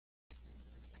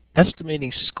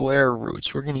estimating square roots.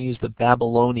 We're going to use the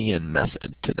Babylonian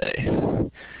method today.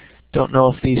 Don't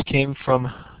know if these came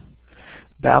from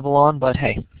Babylon, but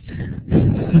hey,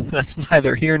 that's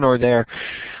neither here nor there.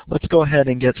 Let's go ahead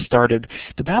and get started.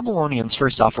 The Babylonians,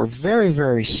 first off, were very,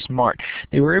 very smart.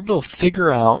 They were able to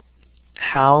figure out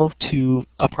how to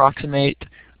approximate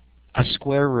a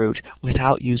square root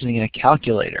without using a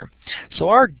calculator. So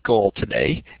our goal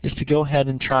today is to go ahead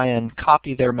and try and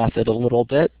copy their method a little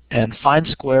bit and find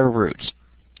square roots.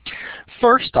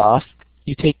 First off,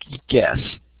 you take a guess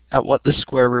at what the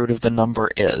square root of the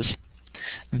number is.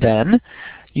 Then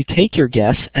you take your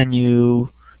guess and you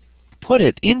put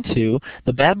it into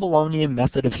the Babylonian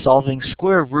method of solving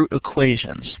square root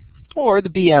equations, or the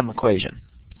BM equation,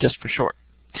 just for short.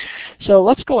 So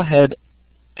let's go ahead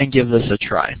and give this a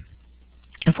try.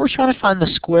 If we're trying to find the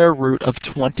square root of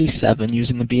 27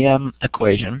 using the BM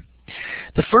equation,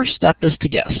 the first step is to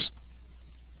guess.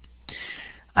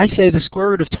 I say the square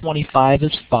root of 25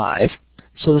 is 5,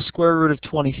 so the square root of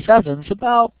 27 is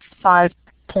about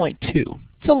 5.2.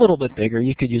 It's a little bit bigger.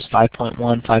 You could use 5.1,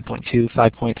 5.2,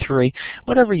 5.3,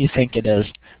 whatever you think it is,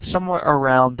 somewhere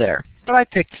around there. But I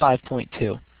picked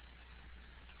 5.2.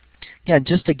 Again,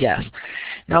 just a guess.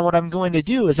 Now what I'm going to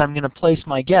do is I'm going to place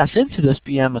my guess into this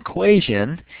BM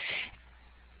equation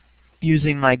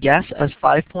using my guess as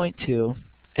 5.2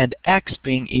 and x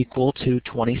being equal to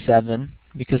 27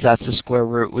 because that's the square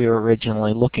root we were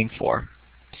originally looking for.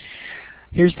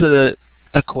 Here's the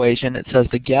equation. It says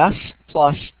the guess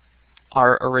plus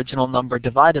our original number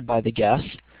divided by the guess,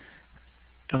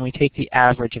 and we take the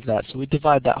average of that. So we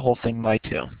divide that whole thing by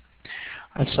 2.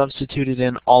 I've substituted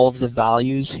in all of the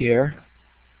values here.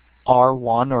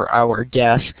 R1, or our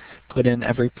guess, put in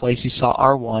every place you saw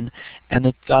R1, and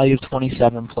the value of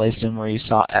 27 placed in where you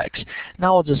saw X.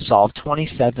 Now we'll just solve.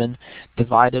 27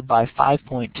 divided by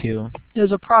 5.2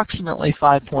 is approximately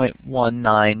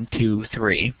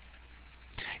 5.1923.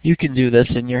 You can do this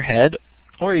in your head,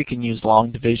 or you can use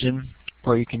long division,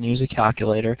 or you can use a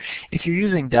calculator. If you're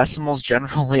using decimals,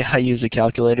 generally I use a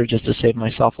calculator just to save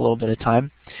myself a little bit of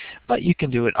time, but you can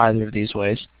do it either of these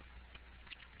ways.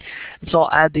 So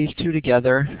I'll add these two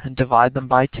together and divide them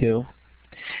by 2,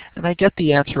 and I get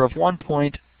the answer of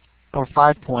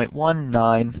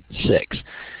 5.196.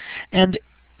 And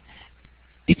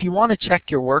if you want to check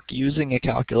your work using a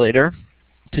calculator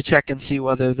to check and see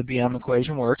whether the BM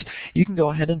equation works, you can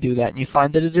go ahead and do that, and you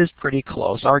find that it is pretty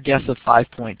close. Our guess of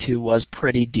 5.2 was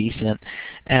pretty decent,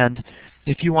 and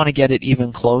if you want to get it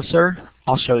even closer,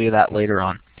 I'll show you that later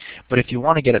on. But if you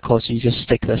want to get it closer, you just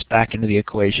stick this back into the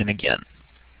equation again.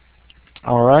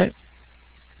 All right?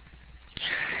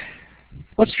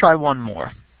 Let's try one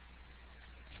more.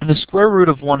 The square root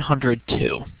of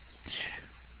 102.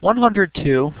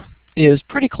 102 is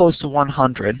pretty close to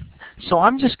 100, so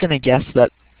I'm just going to guess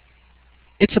that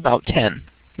it's about 10.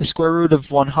 The square root of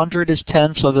 100 is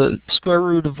 10, so the square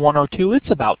root of 102,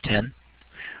 it's about 10.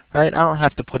 Right? I don't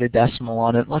have to put a decimal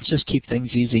on it. Let's just keep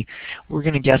things easy. We're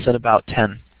going to guess at about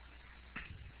 10.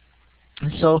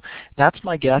 And so that's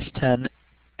my guess, 10.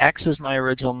 X is my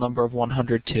original number of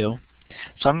 102.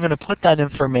 So I'm going to put that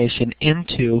information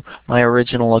into my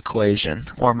original equation,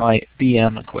 or my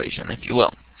BM equation, if you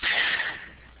will.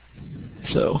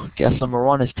 So guess number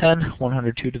 1 is 10,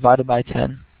 102 divided by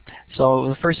 10. So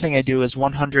the first thing I do is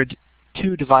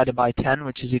 102 divided by 10,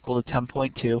 which is equal to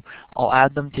 10.2. I'll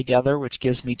add them together, which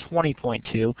gives me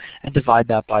 20.2, and divide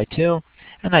that by 2,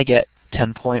 and I get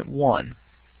 10.1.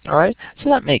 All right, so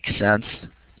that makes sense.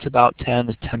 It's about 10,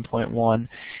 it's 10.1. And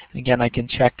again, I can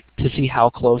check to see how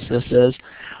close this is.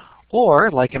 Or,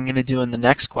 like I'm going to do in the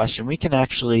next question, we can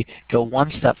actually go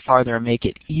one step farther and make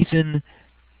it even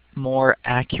more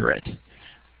accurate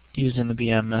using the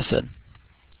BM method.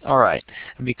 All right,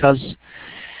 and because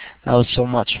that was so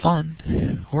much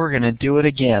fun, we're going to do it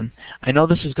again. I know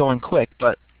this is going quick,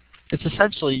 but it's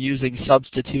essentially using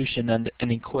substitution and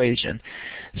an equation.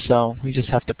 So we just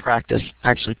have to practice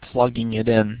actually plugging it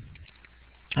in.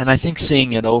 And I think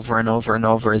seeing it over and over and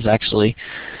over is actually,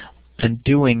 and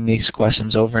doing these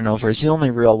questions over and over is the only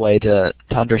real way to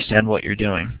understand what you're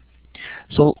doing.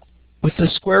 So with the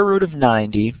square root of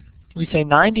 90, we say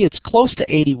 90, it's close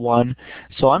to 81,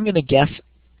 so I'm going to guess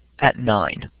at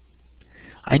 9.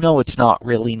 I know it's not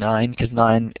really 9 because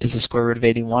 9 is the square root of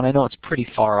 81. I know it's pretty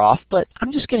far off, but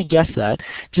I'm just going to guess that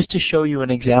just to show you an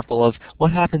example of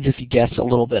what happens if you guess a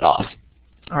little bit off.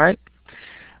 All right?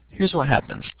 Here's what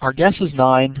happens. Our guess is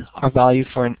 9. Our value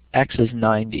for an x is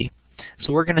 90.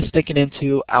 So we're going to stick it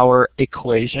into our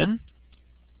equation.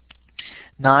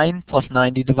 9 plus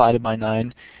 90 divided by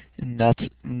 9,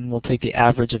 and we'll take the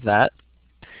average of that.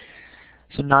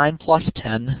 So 9 plus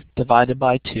 10 divided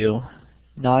by 2,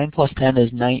 9 plus 10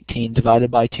 is 19,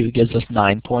 divided by 2 gives us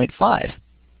 9.5.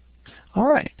 All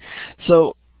right,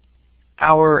 so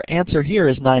our answer here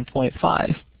is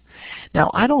 9.5. Now,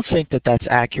 I don't think that that's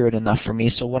accurate enough for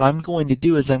me, so what I'm going to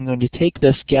do is I'm going to take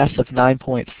this guess of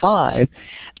 9.5,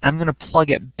 I'm going to plug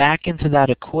it back into that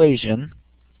equation,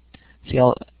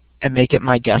 and make it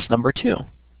my guess number 2.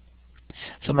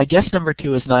 So my guess number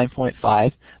 2 is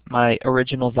 9.5. My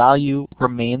original value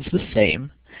remains the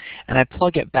same, and I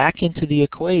plug it back into the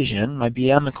equation, my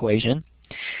BM equation,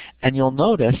 and you'll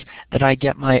notice that I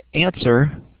get my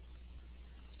answer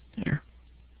here.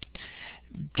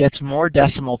 Gets more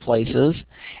decimal places,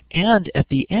 and at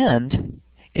the end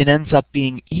it ends up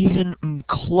being even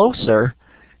closer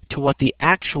to what the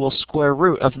actual square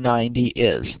root of 90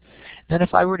 is. Then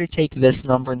if I were to take this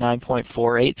number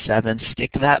 9.487,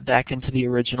 stick that back into the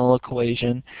original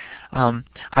equation,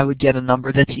 I would get a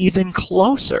number that's even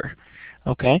closer.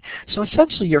 Okay, so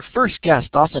essentially your first guess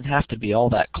doesn't have to be all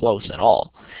that close at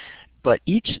all, but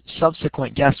each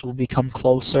subsequent guess will become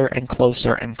closer and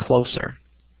closer and closer.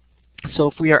 So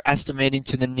if we are estimating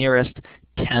to the nearest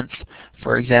tenth,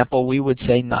 for example, we would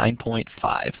say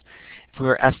 9.5. If we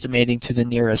were estimating to the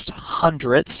nearest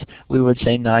hundredth, we would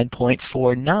say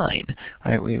 9.49.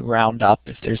 Right, we round up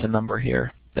if there's a number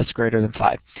here that's greater than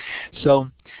 5. So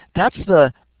that's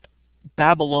the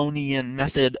Babylonian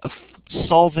method of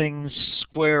solving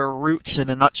square roots in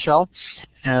a nutshell,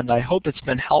 and I hope it's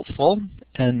been helpful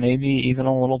and maybe even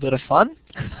a little bit of fun.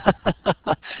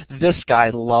 This guy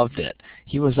loved it.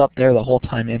 He was up there the whole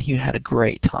time and he had a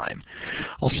great time.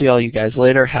 I'll see all you guys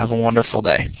later. Have a wonderful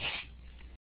day.